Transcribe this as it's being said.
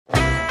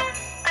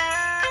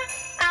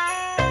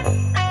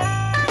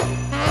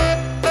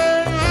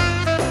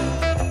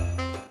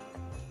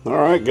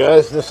Alright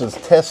guys, this is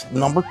test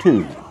number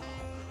 2.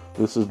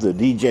 This is the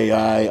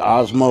DJI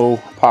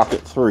Osmo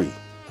Pocket 3.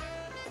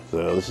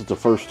 So this is the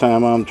first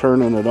time I'm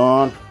turning it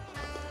on.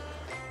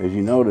 As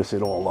you notice,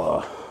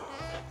 it'll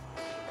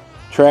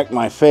track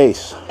my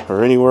face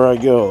or anywhere I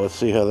go. Let's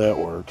see how that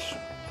works.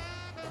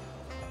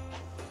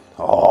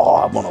 Oh,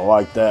 I'm gonna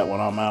like that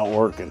when I'm out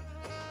working.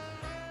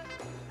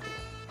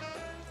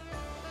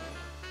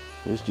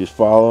 It's just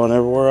following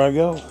everywhere I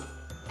go.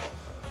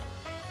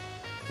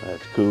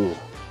 That's cool.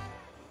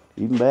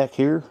 Even back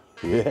here?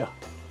 Yeah.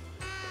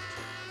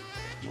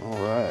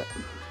 Alright.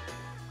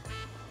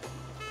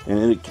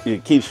 And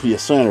it keeps you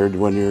centered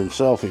when you're in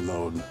selfie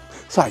mode.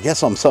 So I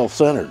guess I'm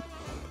self-centered.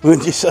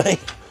 Wouldn't you say?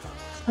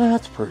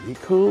 That's pretty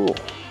cool.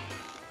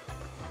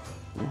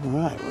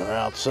 Alright, we're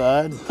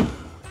outside.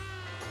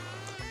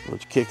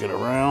 Let's kick it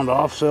around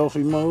off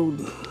selfie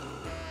mode.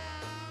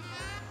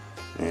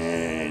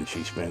 And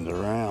she spins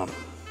around.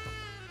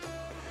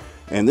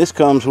 And this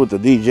comes with the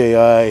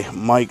DJI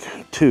Mic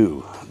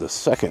 2, the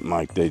second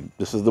mic.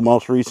 This is the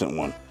most recent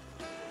one.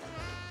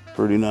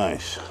 Pretty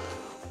nice.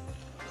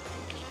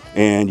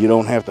 And you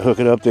don't have to hook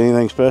it up to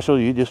anything special.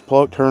 You just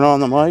turn on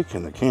the mic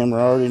and the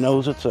camera already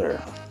knows it's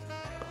there.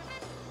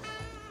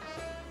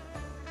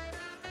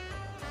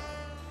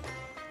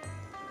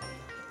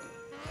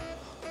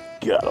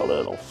 Got a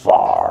little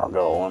fire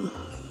going.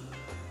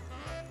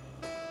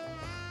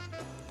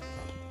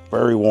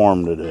 Very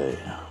warm today.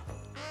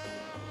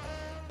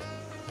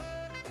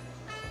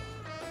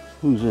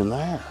 Who's in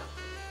there?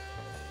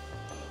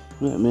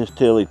 Is that Miss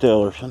Tilly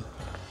Tillerson?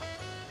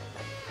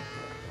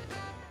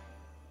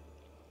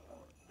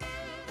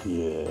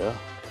 Yeah.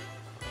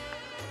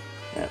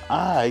 And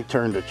I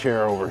turned the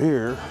chair over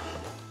here.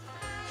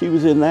 She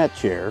was in that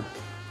chair.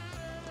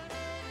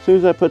 As soon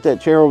as I put that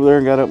chair over there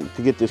and got up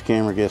to get this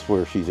camera, guess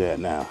where she's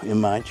at now?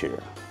 In my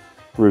chair.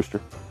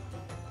 Rooster.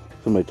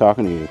 Somebody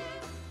talking to you.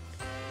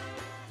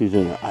 She's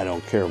in an I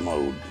don't care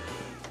mode.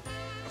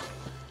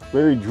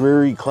 Very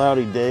dreary,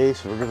 cloudy day,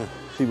 so we're gonna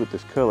see what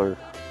this color.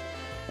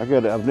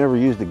 I've never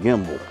used a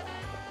gimbal,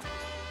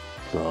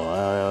 so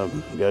I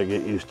gotta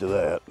get used to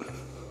that.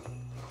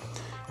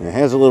 And it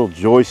has a little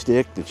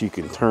joystick that you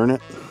can turn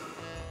it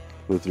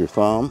with your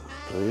thumb.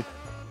 See?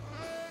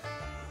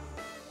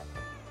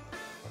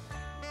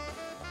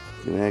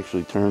 You can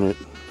actually turn it.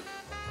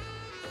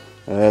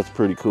 That's a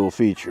pretty cool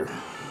feature.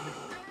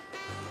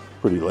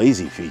 Pretty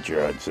lazy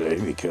feature, I'd say,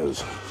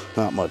 because it's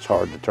not much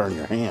hard to turn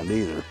your hand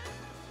either.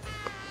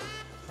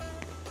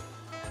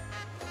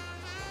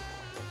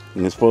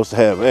 And it's supposed to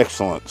have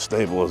excellent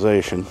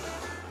stabilization,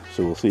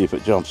 so we'll see if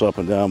it jumps up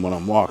and down when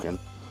I'm walking.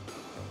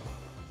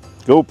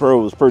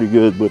 GoPro was pretty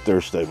good with their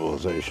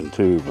stabilization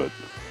too, but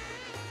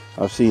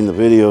I've seen the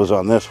videos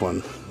on this one.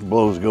 It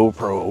blows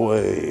GoPro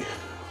away.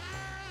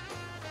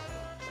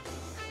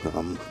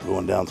 I'm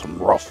going down some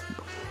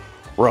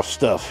rough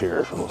stuff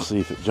here. We'll see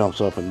if it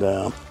jumps up and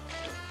down.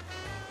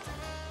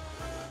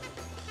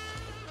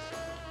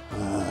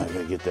 I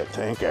gotta get that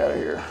tank out of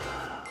here.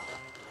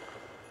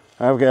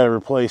 I've got to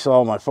replace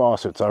all my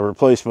faucets. I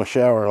replaced my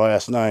shower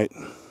last night,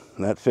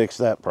 and that fixed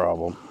that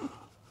problem.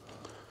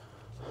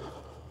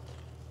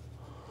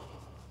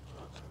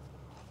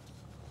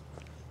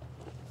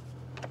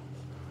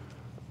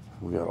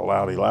 We got a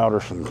Loudy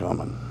Louderson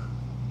coming.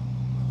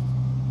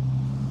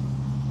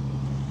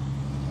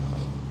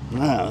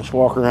 Now, let's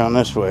walk around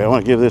this way. I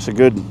want to give this a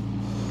good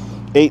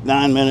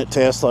 8-9 minute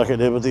test like I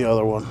did with the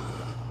other one.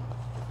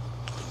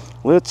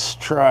 Let's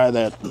try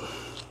that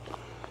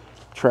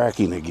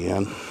tracking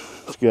again.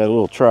 It's got a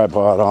little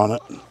tripod on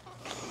it.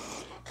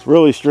 It's a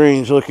really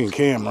strange looking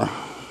camera.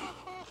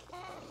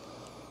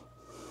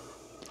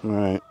 All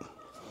right.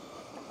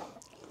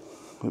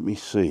 Let me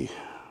see.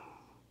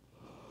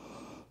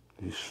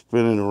 He's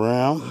spinning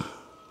around.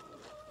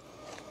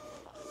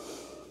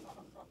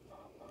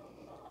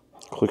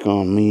 Click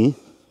on me.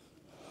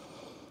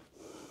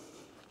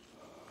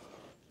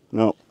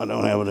 No, I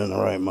don't have it in the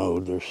right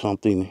mode. There's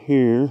something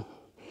here.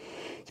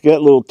 It's got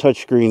a little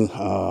touchscreen.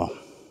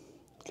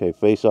 Okay,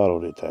 face auto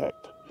detect.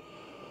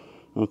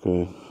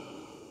 Okay.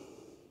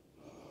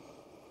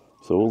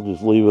 So we'll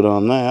just leave it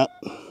on that.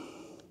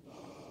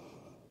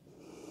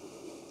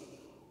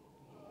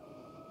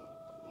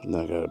 And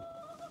I got it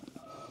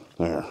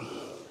there.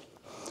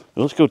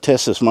 Let's go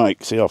test this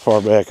mic, see how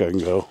far back I can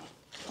go.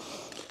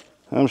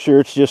 I'm sure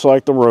it's just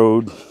like the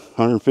road,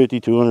 150,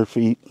 200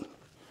 feet.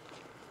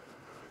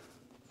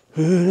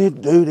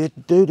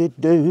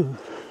 Do-do-do-do-do-do.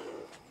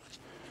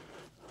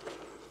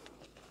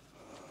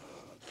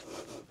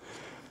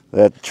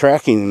 That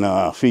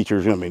tracking feature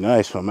is going to be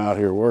nice if I'm out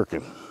here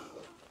working.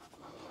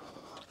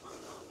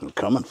 I'm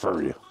coming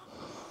for you.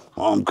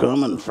 I'm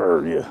coming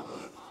for you.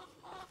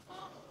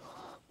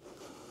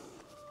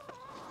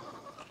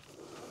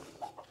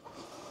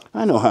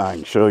 I know how I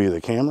can show you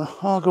the camera.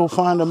 I'll go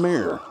find a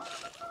mirror.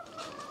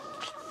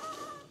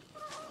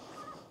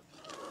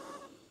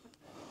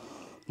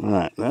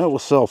 Alright, that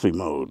was selfie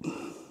mode.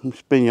 Let me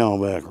spin y'all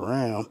back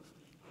around.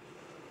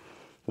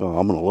 Oh,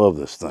 I'm going to love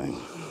this thing.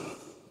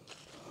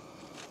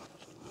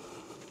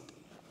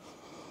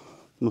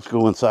 Let's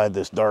go inside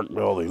this dark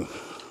building.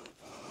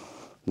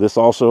 This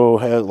also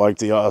has, like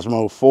the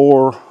Osmo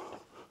 4,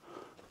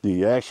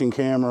 the action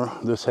camera.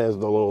 This has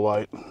the low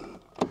light.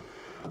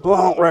 Well,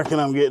 I don't reckon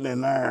I'm getting in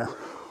there.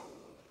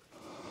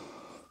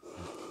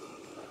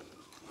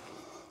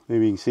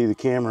 Maybe you can see the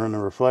camera in the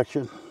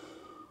reflection.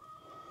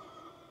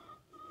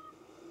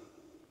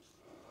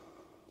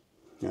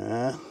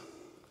 Yeah.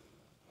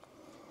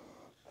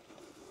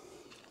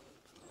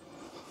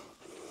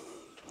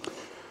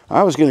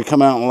 I was going to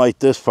come out and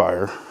light this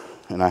fire,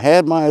 and I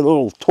had my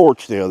little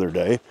torch the other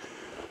day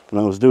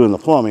when I was doing the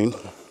plumbing.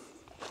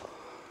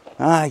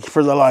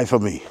 For the life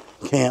of me,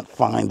 can't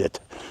find it.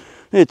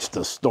 It's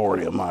the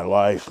story of my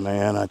life,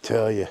 man, I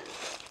tell you.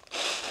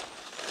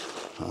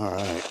 All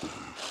right.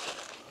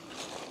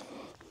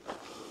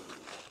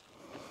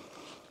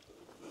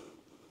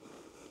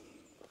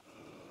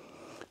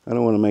 I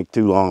don't want to make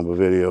too long of a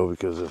video,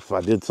 because if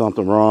I did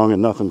something wrong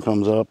and nothing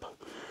comes up,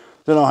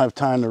 then I'll have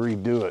time to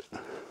redo it.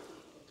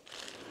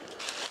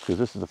 Because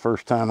this is the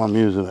first time I'm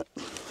using it.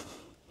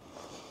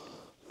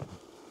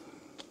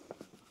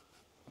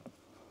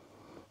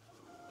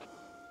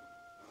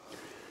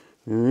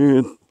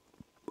 And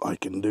I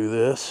can do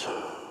this.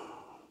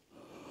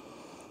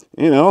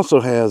 And it also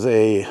has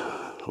a,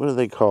 what do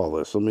they call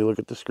this? Let me look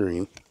at the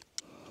screen.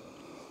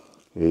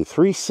 A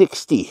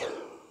 360.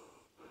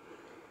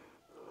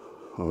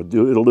 It'll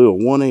do a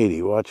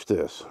 180. Watch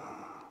this.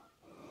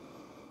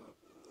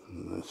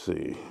 Let's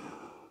see.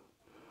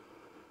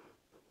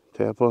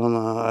 Tap on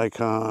the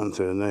icon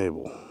to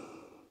enable.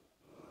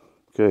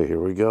 Okay, here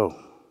we go.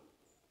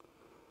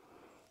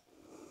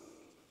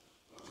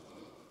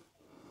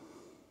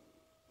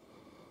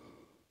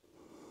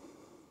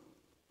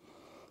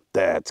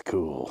 That's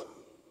cool.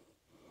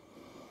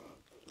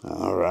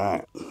 All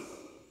right.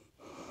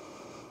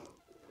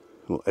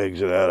 We'll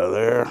exit out of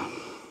there.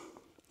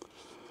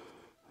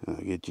 I'll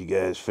get you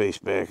guys face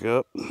back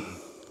up.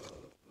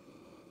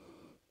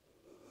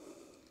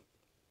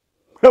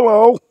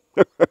 Hello.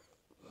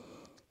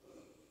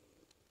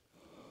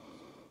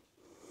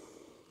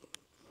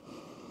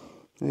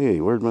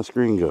 Hey, where'd my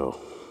screen go?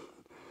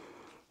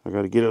 I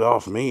got to get it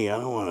off me. I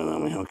don't want it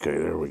on me. Okay,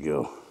 there we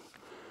go.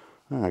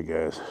 All right,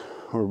 guys.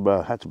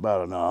 That's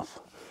about enough.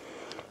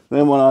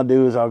 Then what I'll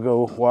do is I'll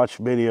go watch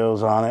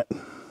videos on it.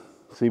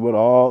 See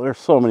there's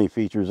so many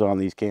features on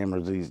these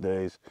cameras these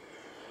days.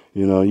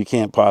 You know, you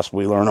can't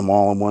possibly learn them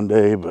all in one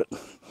day, but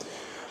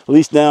at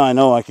least now I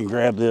know I can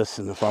grab this,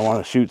 and if I want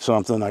to shoot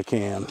something, I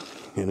can.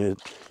 And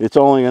it's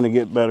only going to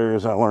get better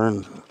as I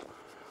learn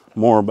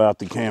more about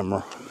the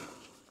camera.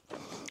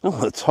 Well,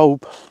 let's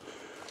hope.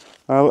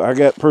 I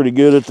got pretty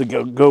good at the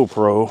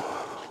GoPro.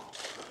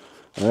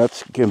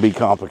 That can be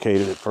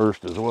complicated at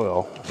first as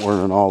well,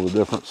 learning all the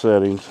different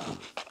settings.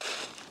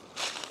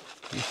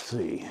 Let's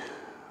see.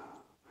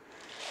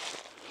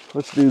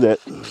 Let's do that.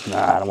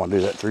 Nah, I don't want to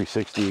do that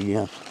 360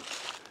 again.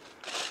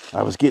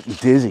 I was getting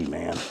dizzy,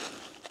 man.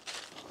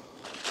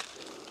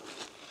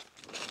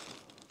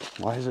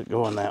 Why is it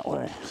going that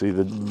way? See,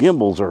 the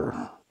gimbals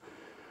are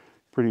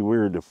pretty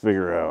weird to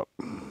figure out.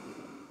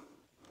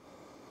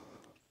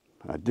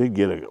 I did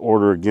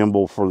order a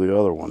gimbal for the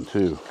other one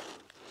too.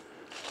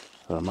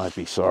 So I might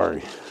be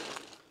sorry.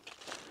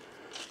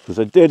 Because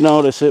I did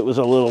notice it was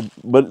a little,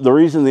 but the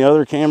reason the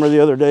other camera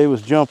the other day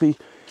was jumpy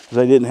is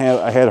I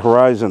had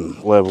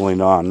horizon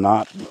leveling on,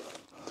 not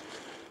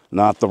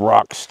the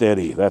rock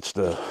steady. That's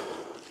the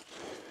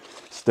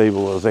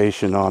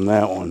stabilization on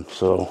that one.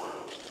 So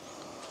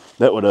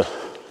that would have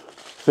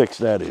fixed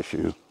that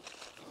issue.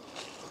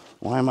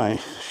 Why am I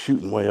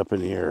shooting way up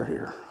in the air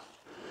here?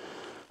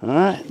 All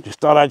right,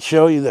 just thought I'd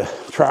show you the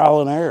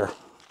trial and error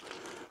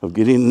of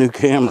getting new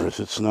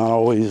cameras. It's not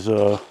always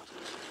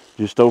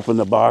just open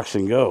the box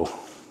and go.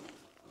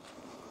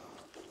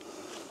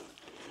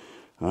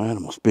 All right, I'm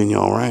gonna spin you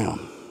all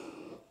around.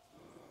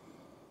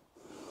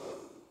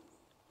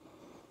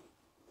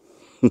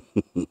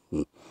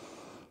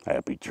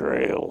 Happy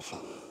trails.